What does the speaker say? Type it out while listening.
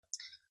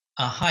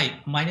Hi,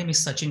 my name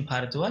is Sachin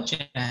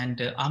Bhardwaj,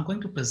 and I'm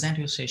going to present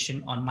you a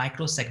session on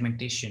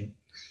microsegmentation.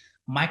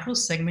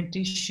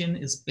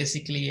 Microsegmentation is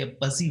basically a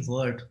buzzy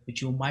word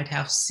which you might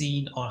have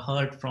seen or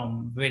heard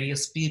from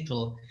various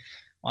people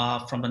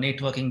from the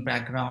networking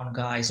background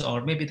guys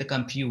or maybe the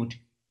compute.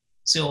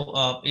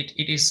 So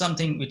it is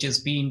something which has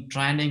been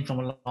trending from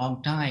a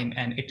long time,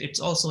 and it's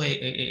also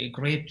a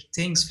great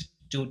thing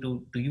to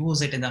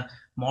use it in the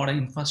modern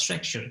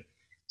infrastructure.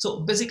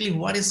 So basically,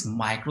 what is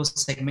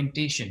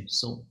microsegmentation?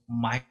 So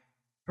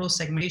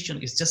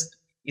microsegmentation is just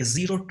a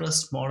zero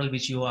trust model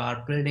which you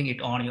are building it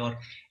on your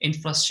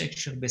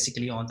infrastructure,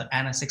 basically on the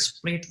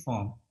NSX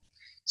platform.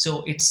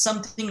 So it's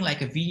something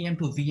like a VM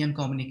to VM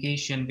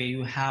communication where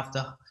you have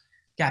the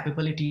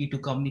capability to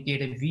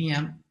communicate a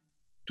VM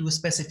to a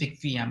specific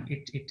VM.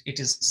 It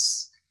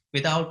is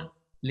without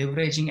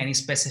leveraging any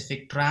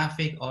specific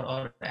traffic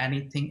or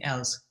anything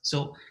else.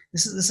 So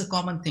this is a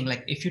common thing.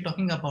 Like if you're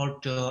talking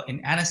about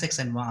in NSX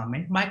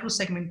environment,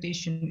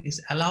 microsegmentation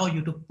is allow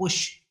you to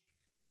push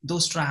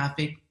those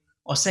traffic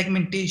or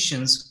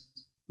segmentations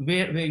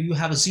where you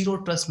have a zero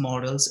trust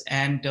models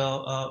and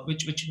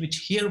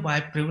which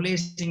hereby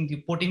privileging the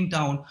putting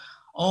down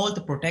all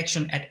the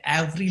protection at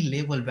every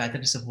level, whether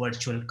it's a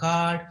virtual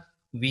card,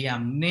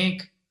 VM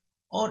NIC,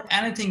 or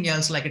anything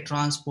else like a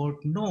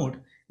transport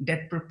node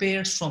that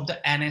prepares from the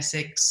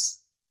NSX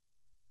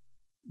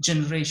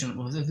generation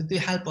with the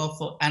help of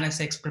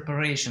NSX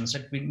preparations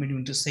that we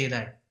mean to say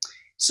that.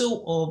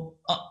 So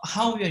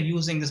how we are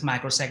using this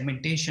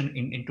microsegmentation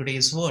in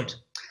today's world.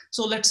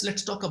 So let's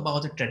talk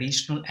about the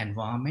traditional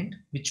environment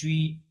which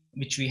we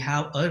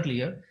have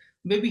earlier,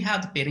 where we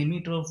have the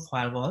perimeter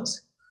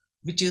firewalls,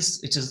 which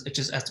is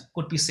as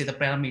could be say the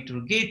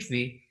parameter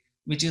gateway,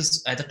 which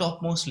is at the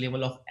topmost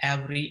level of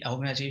every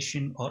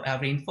organization or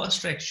every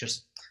infrastructure.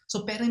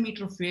 So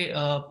perimeter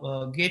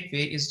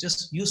gateway is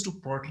just used to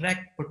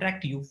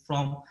protect you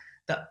from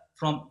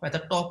at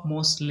the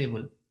topmost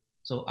level.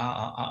 So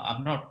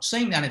I'm not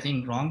saying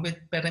anything wrong with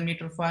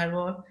perimeter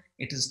firewall.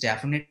 It is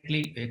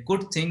definitely a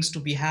good things to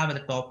be have at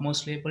the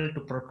topmost level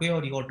to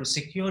procure you or to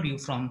secure you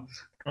from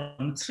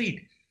the threat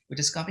which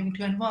is coming into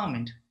your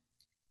environment.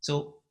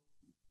 So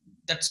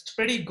that's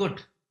pretty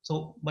good.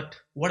 So, but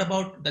what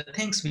about the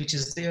things which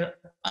is there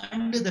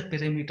under the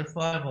perimeter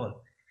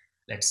firewall?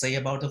 Let's say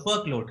about the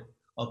workload,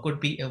 or could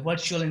be a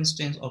virtual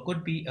instance, or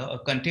could be a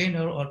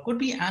container, or could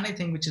be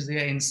anything which is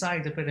there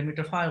inside the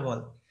perimeter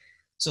firewall.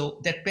 So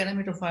that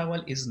perimeter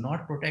firewall is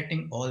not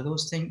protecting all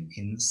those things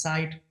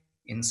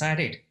inside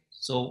it.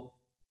 So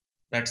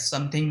that's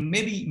something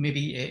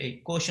maybe a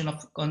question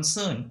of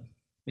concern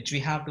which we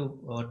have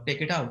to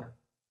take it out.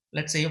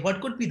 Let's say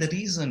what could be the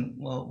reason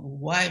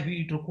why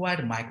we require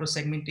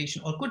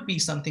microsegmentation, or could be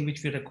something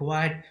which we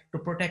required to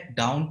protect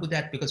down to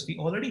that, because we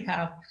already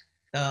have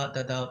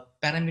the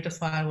parameter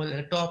firewall at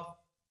the top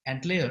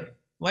and layer.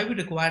 Why we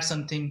require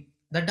something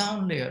the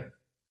down layer,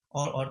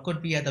 or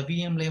could be at the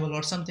VM level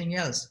or something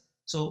else.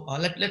 So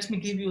let me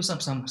give you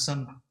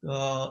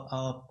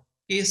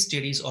case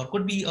studies, or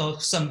could be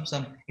some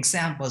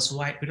examples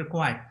why we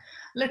required.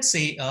 Let's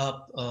say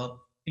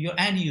your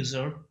end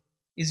user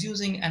is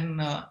using an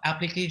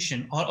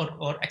application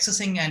or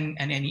accessing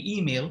any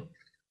email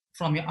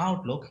from your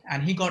Outlook,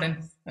 and he got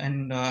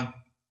an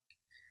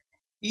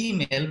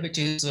email which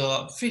is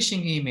a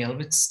phishing email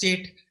which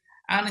state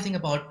anything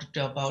about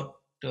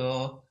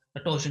the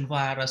Trojan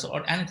virus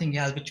or anything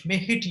else which may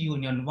hit you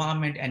in your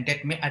environment and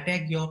that may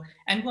attack your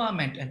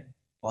environment, and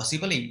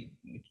possibly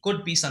it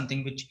could be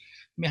something which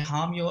may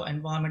harm your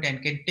environment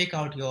and can take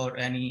out your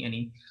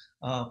any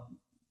uh,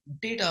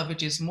 data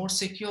which is more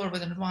secure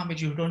with an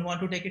environment. You don't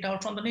want to take it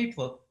out from the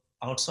network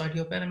outside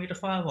your perimeter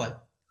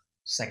firewall.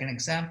 Second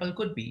example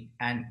could be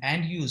an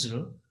end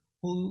user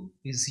who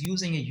is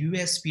using a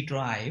USB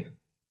drive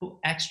to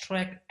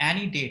extract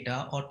any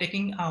data or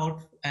taking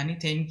out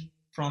anything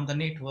from the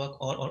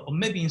network, or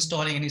maybe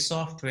installing any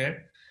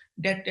software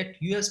that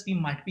USB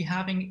might be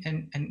having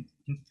an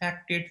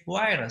infected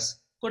virus,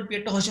 could be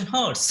a Trojan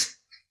horse.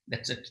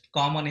 That's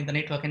common in the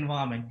network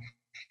environment.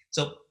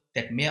 So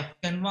that may affect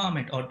your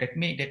environment, or that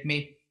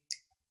may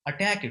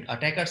attack it.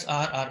 Attackers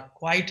are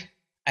quite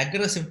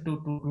aggressive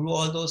to do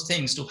all those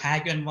things, to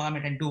hack your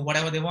environment and do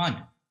whatever they want.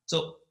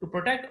 So to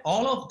protect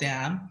all of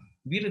them,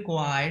 we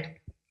required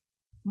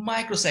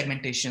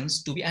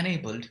microsegmentations to be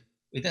enabled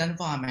with an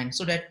environment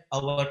so that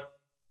our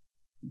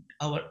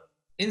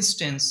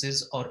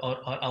instances or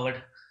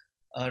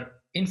our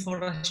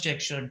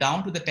infrastructure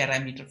down to the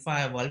parameter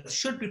firewall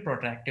should be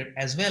protected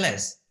as well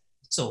as.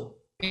 So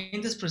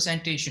in this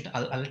presentation,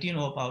 I'll let you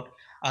know about,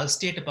 I'll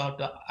state about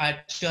the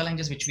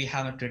challenges which we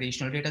have in a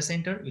traditional data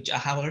center, which I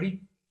have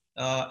already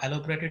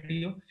elaborated to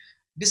you,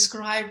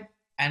 describe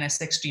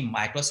NSX-T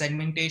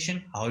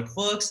microsegmentation, how it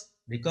works,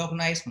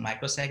 recognize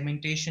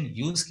microsegmentation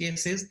use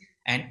cases,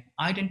 and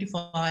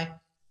identify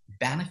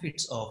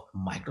benefits of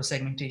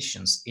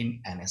microsegmentations in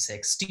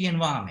NSX-T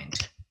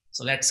environment.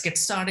 So let's get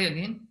started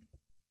again.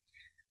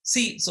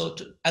 See, so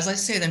as I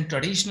said, in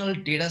traditional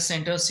data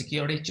center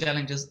security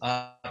challenges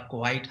are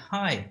quite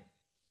high.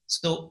 So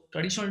So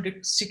traditional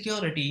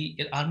security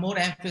are more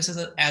emphasis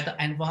at the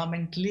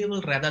environment level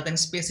rather than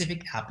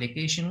specific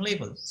application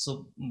level.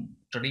 So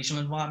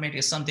traditional environment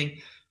is something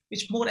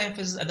which more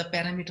emphasis at the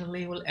parameter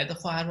level, at the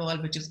firewall,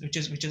 which is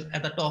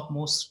at the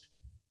topmost,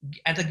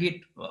 at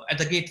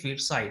the gateway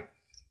side.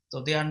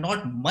 So they are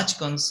not much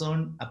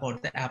concerned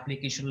about the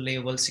application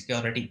level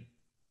security.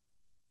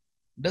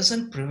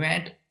 Doesn't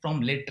prevent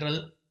from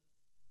literal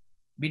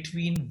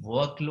between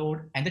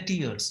workload and the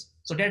tiers.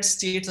 So that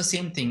states the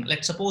same thing.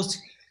 Let's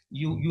suppose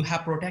you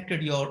have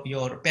protected your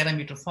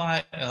parameter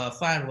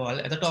firewall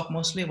at the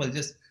topmost level,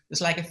 just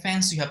like a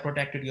fence. You have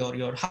protected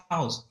your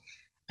house.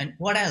 And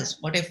what else?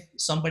 What if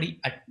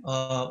somebody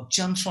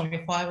jumps from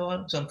your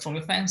firewall, jumps from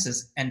your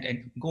fences,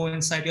 and go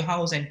inside your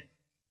house and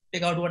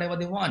take out whatever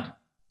they want?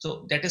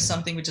 So that is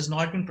something which has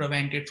not been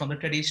prevented from the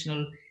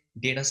traditional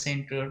data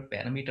center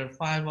parameter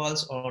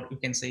firewalls, or you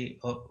can say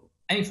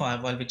any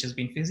firewall which has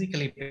been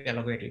physically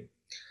allocated.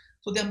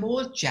 So there are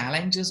more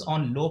challenges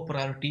on low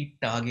priority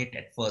target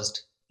at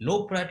first.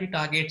 Low priority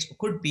targets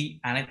could be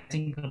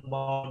anything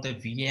about the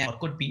VM, or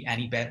could be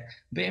any bare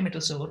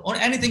metal server, or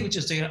anything which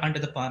is there under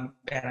the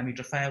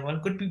parameter firewall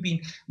could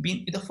be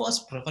being the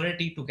first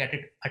priority to get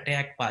it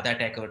attacked by the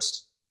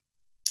attackers.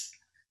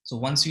 So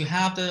once you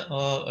have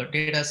the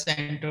data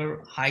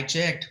center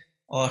hijacked,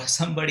 or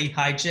somebody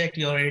hijacked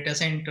your data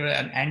center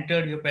and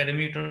entered your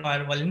perimeter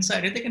firewall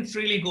inside it, they can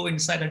freely go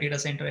inside the data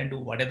center and do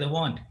whatever they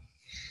want.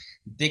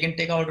 They can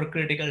take out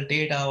critical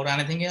data or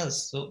anything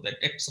else. So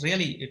it's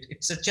really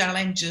it's a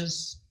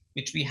challenges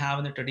which we have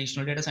in the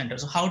traditional data center.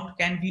 So how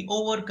can we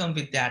overcome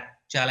with that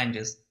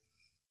challenges?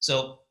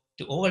 So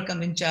to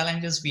overcome the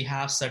challenges, we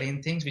have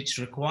certain things which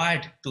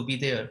required to be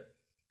there.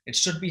 It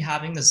should be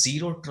having a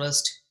zero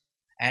trust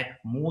at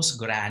most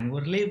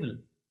granular level.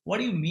 What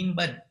do you mean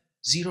by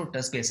zero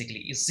trust? Basically,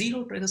 is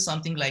zero trust is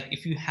something like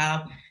if you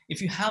have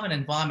an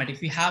environment,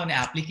 if you have an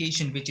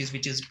application which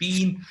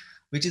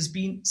is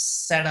being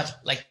set up,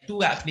 like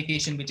two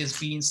application which is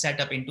being set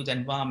up into the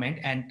environment,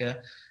 and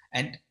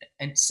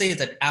and say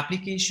that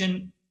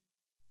application,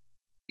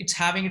 it's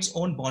having its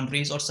own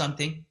boundaries or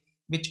something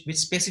which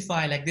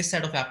specify like this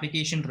set of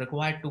application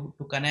required to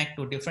connect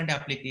to different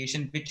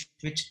application which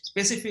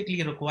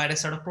specifically require a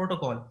set of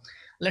protocol.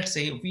 Let's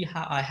say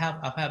I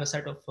have a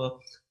set of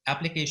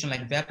application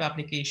like web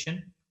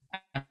application,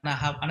 and I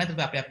have another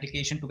web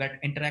application to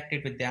get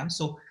interacted with them.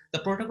 So the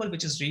protocol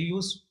which is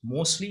reused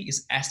mostly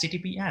is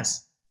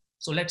HTTPS.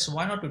 So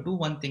why not to do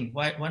one thing?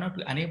 Why not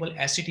to enable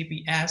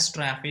HTTPS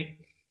traffic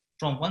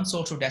from one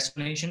source to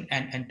destination,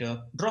 and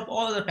drop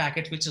all the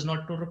packets which is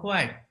not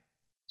required.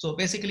 So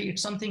basically,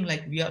 it's something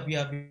like we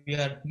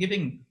are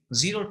giving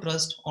zero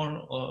trust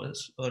or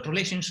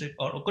relationship,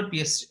 or could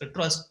be a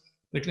trust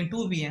between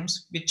two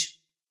VMs, which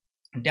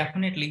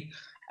definitely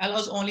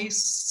allows only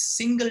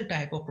single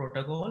type of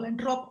protocol and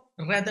drop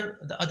rather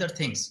the other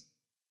things.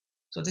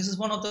 So this is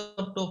one of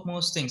the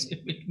topmost things.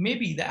 It may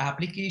be the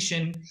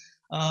application.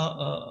 Uh,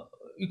 uh,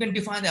 you can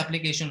define the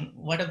application,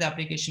 whatever the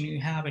application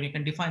you have, and you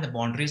can define the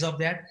boundaries of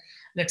that.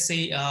 Let's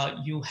say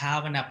you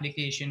have an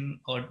application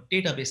or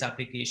database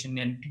application,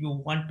 and you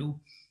want to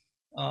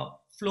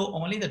flow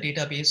only the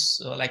database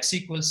like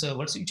SQL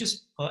servers. You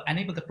just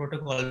enable the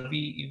protocol.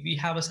 We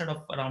have a set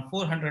of around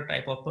 400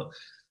 type of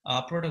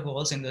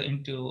protocols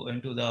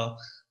into the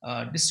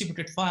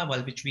distributed firewall,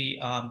 which we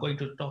are going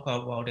to talk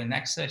about in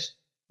next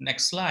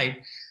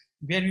slide,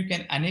 where you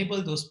can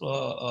enable those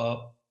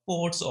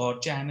ports or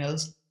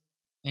channels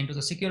into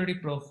the security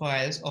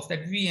profiles of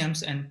that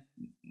VMs, and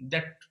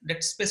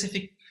that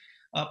specific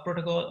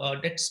protocol,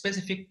 that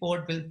specific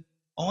port will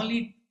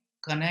only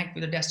connect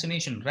with the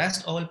destination.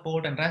 Rest all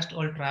port and rest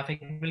all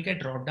traffic will get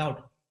dropped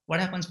out. What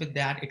happens with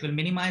that? It will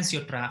minimize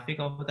your traffic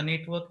over the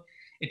network.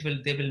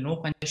 There will no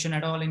congestion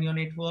at all in your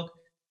network,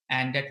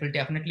 and that will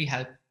definitely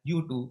help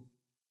you to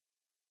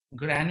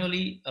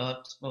granularly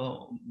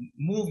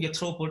move your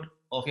throughput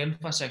of your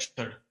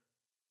infrastructure.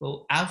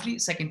 So every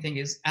second thing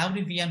is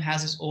every VM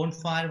has its own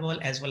firewall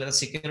as well as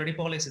security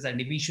policies at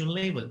individual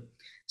level.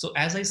 So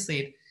as I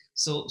said,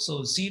 so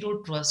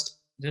zero trust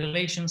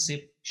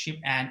relationship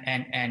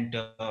and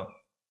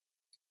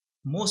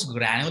most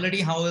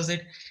granularity. How is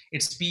it?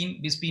 It's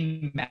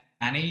been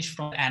managed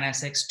from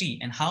NSX-T,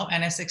 and how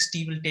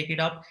NSX-T will take it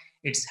up?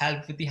 It's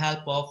helped with the help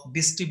of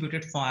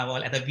distributed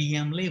firewall at the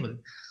VM level.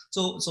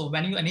 So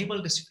when you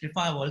enable distributed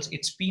firewalls,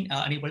 it's been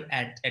enabled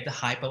at the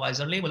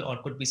hypervisor level,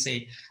 or could we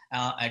say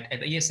at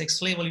the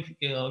ESX level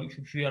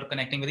if you are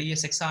connecting with the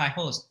ESXi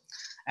host.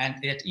 And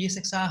that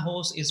ESXi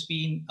host is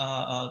being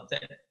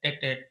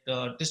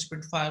that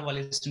distributed firewall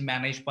is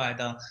managed by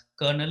the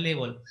kernel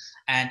level,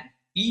 and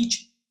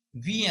each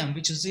VM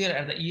which is there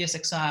at the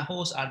ESXi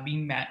host are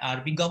being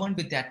governed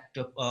with that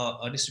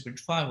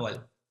distributed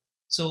firewall.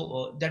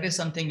 So that is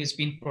something is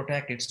being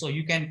protected. So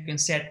you can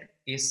set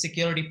a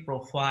security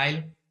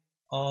profile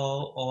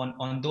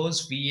on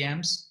those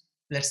VMs.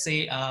 Let's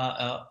say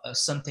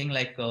something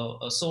like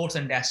a source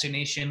and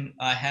destination.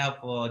 I have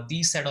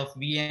these set of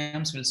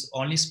VMs will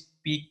only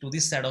speak to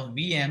this set of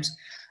VMs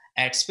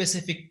at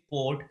specific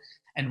port,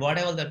 and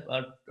whatever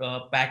the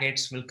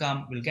packets will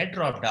come will get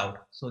dropped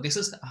out. So this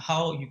is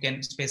how you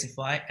can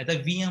specify at the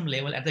VM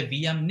level, at the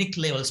VM NIC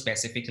level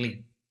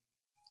specifically.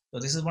 So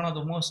this is one of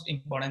the most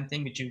important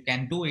thing which you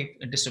can do it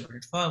in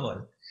distributed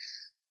firewall.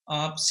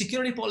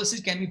 Security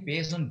policies can be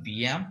based on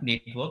VM,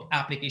 network,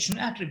 application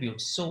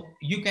attributes. So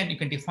you can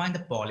define the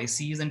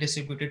policies and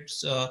distributed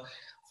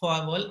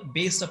firewall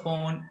based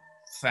upon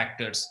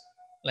factors.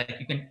 Like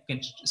you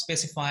can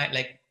specify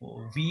like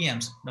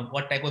VMs,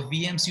 what type of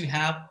VMs you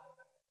have.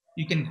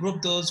 You can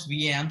group those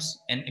VMs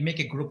and make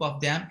a group of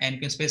them, and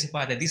you can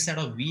specify that this set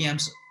of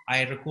VMs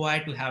I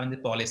require to have in the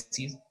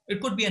policies.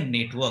 It could be a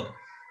network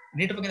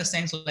in a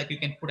sense like you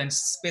can put in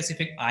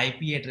specific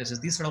IP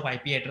addresses. This sort of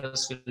IP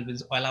address will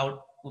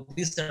allow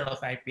this set of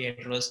IP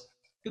address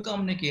to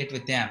communicate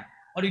with them.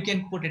 Or you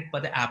can put it by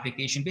the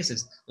application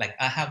basis. Like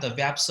I have the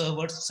web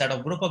servers, set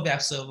of group of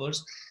web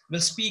servers will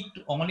speak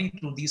only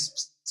to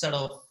these set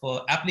of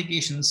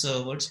application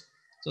servers.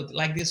 So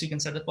like this, you can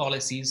set the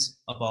policies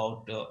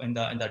about in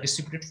the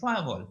distributed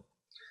firewall.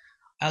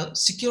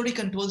 Security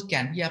controls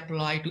can be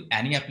applied to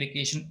any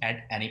application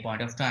at any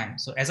point of time.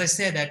 So as I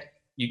said that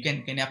you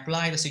can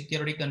apply the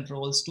security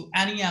controls to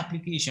any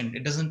application.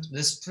 It doesn't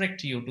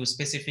restrict you to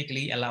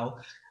specifically allow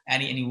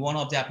any one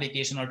of the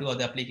application or two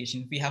other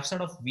application. We have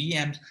sort of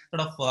VMs,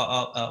 sort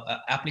of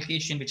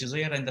application which is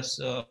here in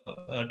the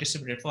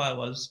distributed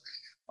firewalls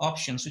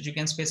options, which you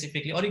can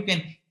specifically, or you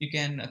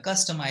can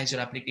customize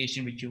your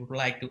application which you would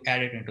like to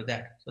add it into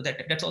that. So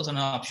that's also an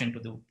option to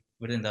do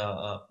within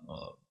the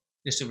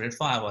distributed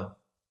firewall.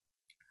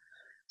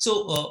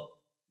 So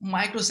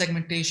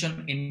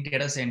microsegmentation in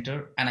data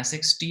center,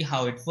 NSX-T,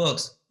 how it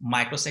works.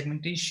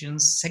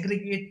 Microsegmentation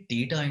segregate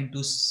data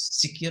into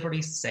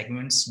security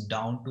segments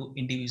down to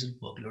individual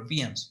workload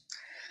VMs.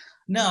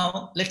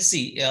 Now let's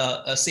see.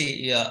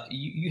 Say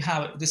you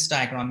have this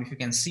diagram. If you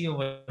can see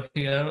over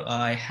here,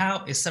 I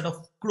have a set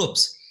of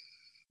groups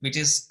which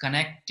is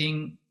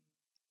connecting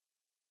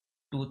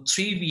to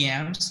 3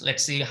 VMs.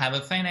 Let's say I have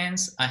a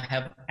finance, I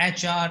have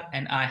HR,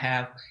 and I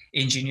have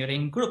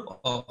engineering group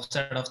of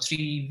set of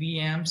 3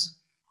 VMs.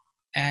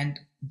 And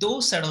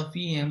those set of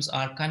VMs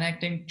are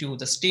connecting to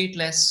the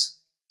stateless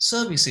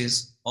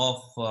services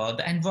of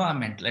the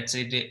environment. Let's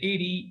say the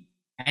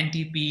AD,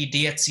 NTP,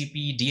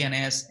 DHCP,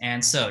 DNS,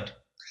 and CERT.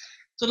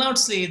 So now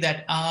let's say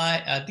that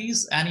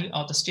any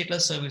of the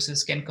stateless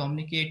services can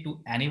communicate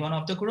to any one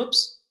of the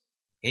groups.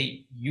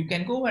 Hey, you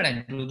can go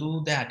ahead and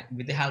do that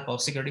with the help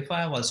of security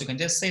firewalls. You can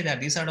just say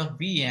that this set of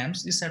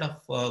VMs, this set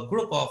of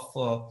group of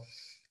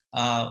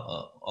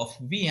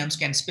VMs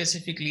can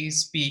specifically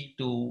speak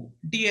to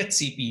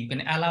DHCP. You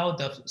can allow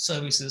the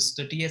services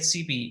to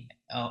DHCP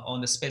on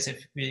the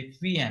specific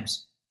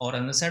VMs or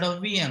on the set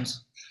of VMs.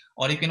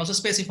 Or you can also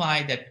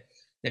specify that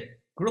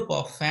group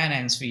of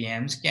finance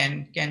VMs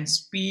can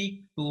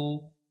speak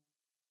to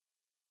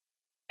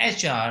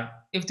HR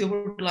if they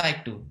would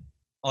like to.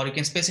 Or you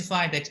can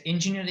specify that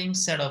engineering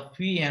set of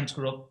VMs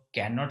group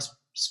cannot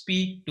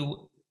speak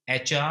to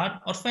HR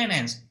or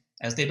finance,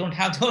 as they don't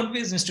have their own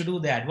business to do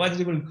that. Why do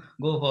people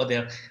go for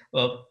there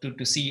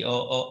to see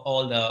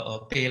all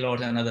the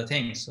payloads and other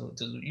things? So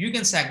you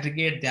can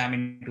segregate them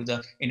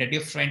into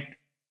different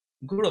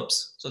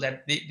groups so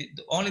that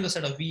only the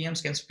set of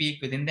VMs can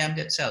speak within them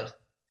themselves.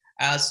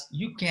 As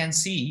you can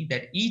see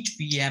that each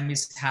VM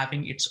is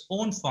having its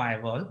own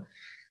firewall.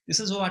 This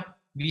is what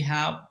we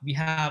have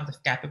the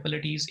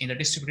capabilities in the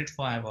distributed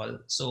firewall.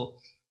 So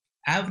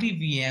every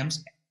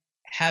VMs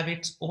have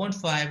its own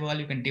firewall.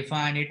 You can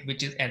define it,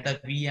 which is at the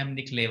VM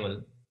NIC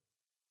level.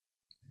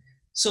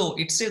 So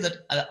it says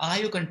that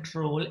IO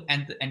control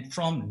and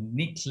from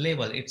NIC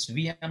level, it's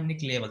VM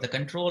NIC level, the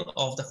control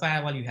of the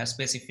firewall you have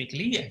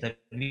specifically at the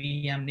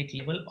VM NIC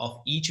level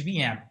of each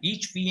VM.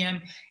 Each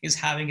VM is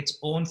having its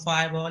own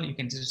firewall. You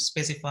can just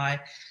specify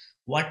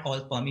what all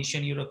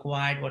permission you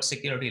required, what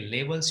security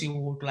levels you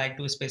would like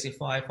to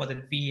specify for the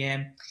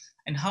VM,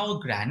 and how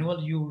granular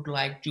you would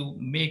like to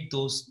make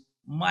those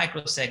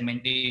micro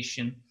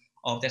segmentation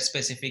of that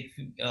specific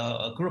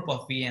group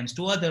of VMs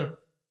to other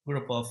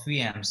group of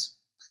VMs.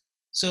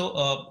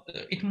 So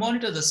it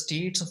monitors the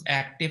states of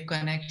active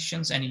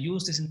connections and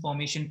use this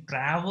information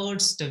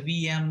towards the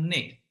VM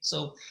NIC.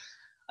 So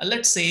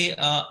let's say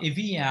a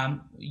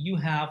VM, you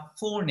have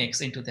 4 NICs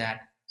into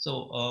that.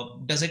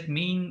 So does it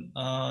mean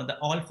that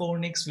all 4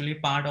 NICs will be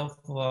part of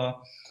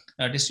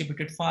a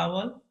distributed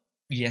firewall?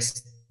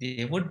 Yes,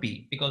 they would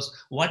be, because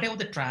whatever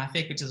the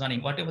traffic which is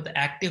running, whatever the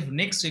active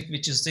NICs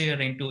which is there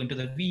into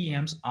the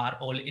VMs are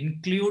all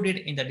included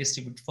in the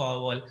distributed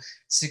firewall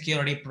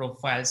security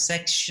profile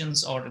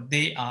sections, or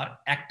they are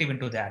active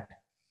into that.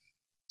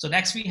 So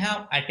next we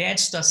have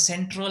attached the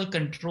central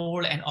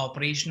control and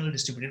operational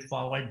distributed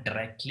firewall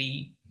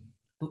directly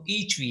to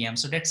each VM.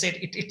 So that's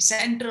it. It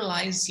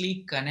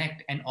centralizedly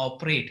connect and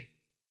operate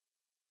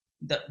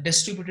the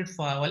distributed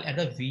firewall at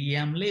the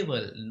VM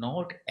level,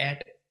 not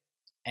at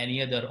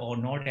any other, or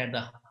not at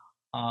the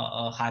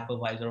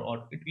hypervisor,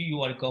 or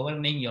you are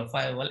governing your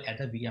firewall at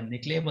the VM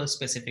NIC level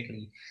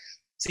specifically.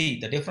 See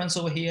the difference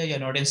over here. You're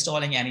not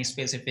installing any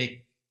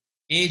specific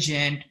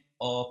agent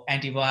of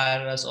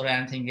antivirus or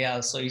anything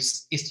else. So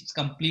it's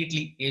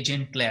completely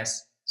agentless.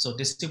 So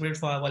distributed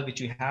firewall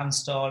which you have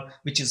installed,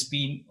 which is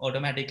being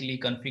automatically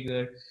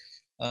configured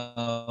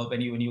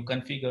when you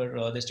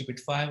configure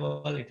distributed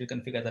firewall, it will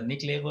configure the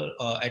NIC level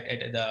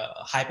at the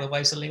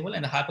hypervisor level,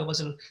 and the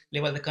hypervisor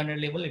level, the kernel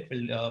level, it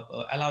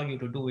will allow you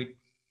to do it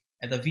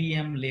at the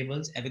VM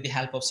levels and with the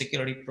help of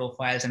security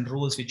profiles and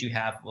rules which you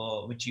have,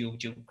 which you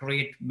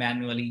create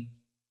manually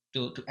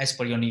to as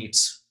per your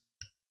needs.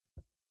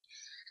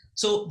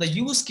 So the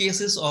use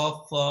cases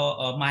of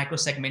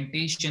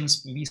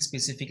microsegmentations, we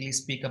specifically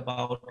speak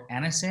about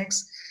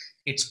NSX.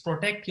 It's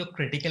protect your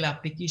critical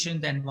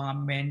application the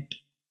environment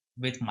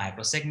with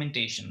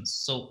microsegmentations.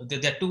 So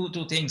there are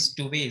two things,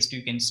 two ways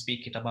you can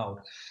speak it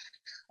about.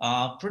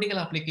 Critical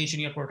application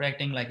you're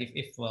protecting, like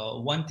if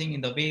one thing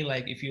in the way,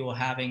 like if you're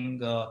having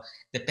the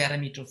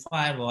perimeter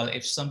firewall,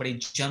 if somebody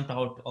jumped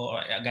out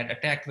or got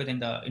attacked within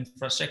the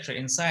infrastructure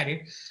inside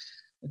it,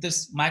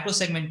 this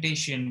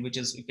microsegmentation, which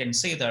is, you can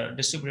say, the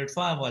distributed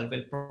firewall,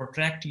 will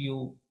protect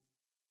you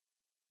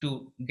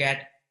to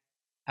get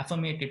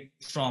affirmated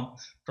from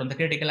the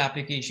critical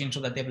application,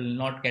 so that they will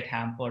not get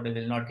hampered, they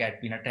will not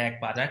get been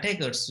attacked by the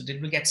attackers, so they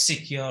will get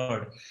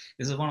secured.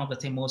 This is one of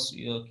the most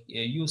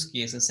use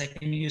cases.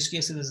 Second use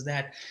cases is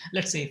that,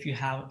 let's say if you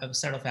have a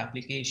set of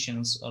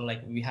applications, or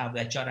like we have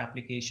the HR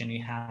application,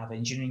 you have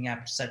engineering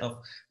app set of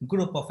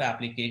group of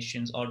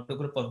applications or the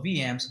group of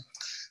VMs,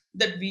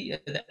 that the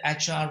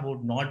HR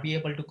would not be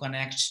able to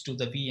connect to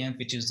the VM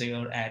which is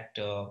there at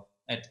the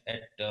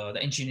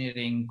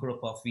engineering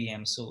group of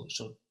VMs.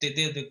 So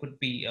there could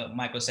be a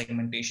micro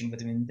segmentation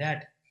within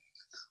that,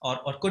 or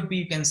could be,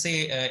 you can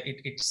say,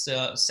 it's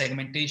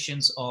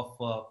segmentations of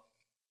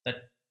the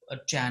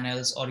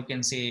channels, or you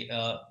can say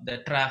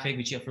the traffic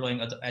which you're flowing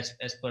as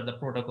per the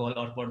protocol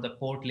or for the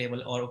port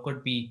level, or it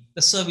could be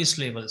the service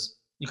levels.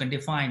 You can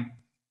define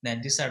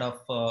that this side of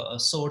a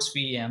source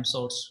VM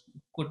source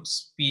could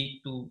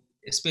speak to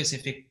a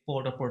specific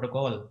port or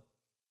protocol.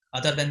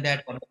 Other than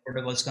that, when the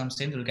protocols comes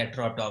in, it will get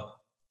dropped off.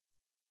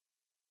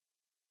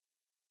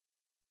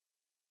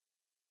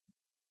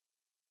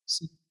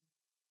 So,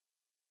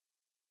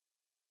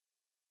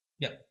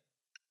 yeah.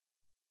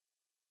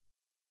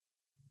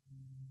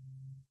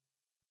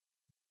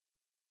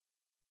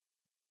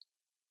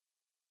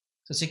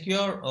 So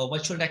secure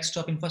virtual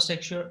desktop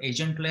infrastructure,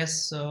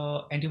 agentless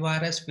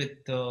antivirus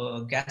with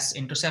gas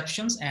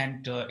interceptions,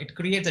 and it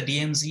creates a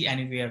DMZ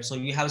anywhere. So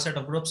you have a set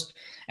of groups,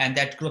 and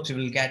that groups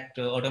will get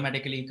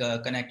automatically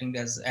connecting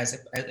as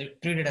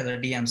treated as a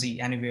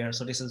DMZ anywhere.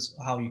 So this is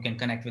how you can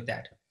connect with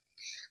that.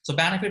 So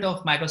benefit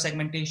of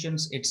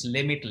microsegmentations, it's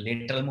limit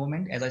lateral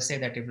movement. As I say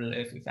that it will,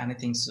 if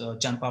anything's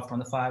jump out from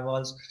the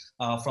firewalls,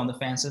 from the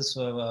fences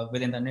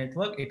within the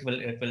network, it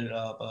will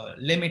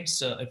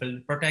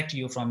protect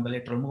you from the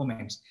lateral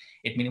movements.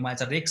 It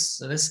minimizes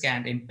the risk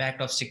and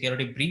impact of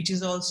security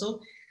breaches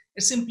also.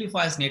 It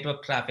simplifies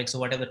network traffic. So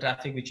whatever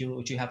traffic which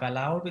you have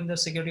allowed in the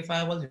security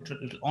firewalls, it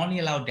will only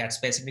allow that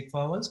specific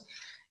firewalls.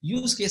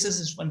 Use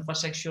cases is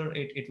infrastructure.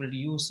 It will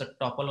use the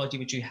topology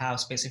which you have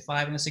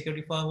specified in the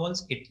security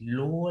firewalls. It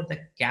lower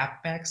the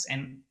capex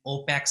and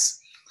opex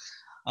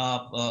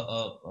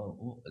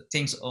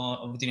things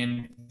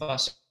within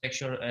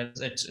infrastructure,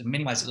 as it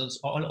minimizes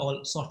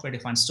all software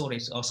defined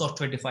storage or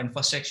software defined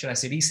infrastructure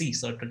as ADC.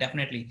 So it will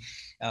definitely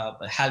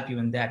help you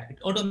in that. It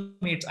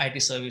automates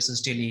IT services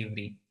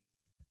delivery.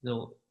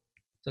 So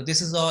so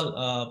this is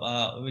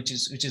all which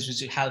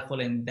is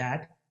helpful in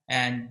that.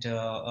 And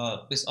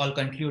this all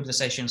concludes the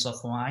sessions of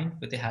mine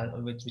with the help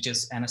which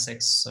is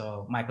NSX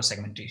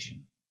microsegmentation.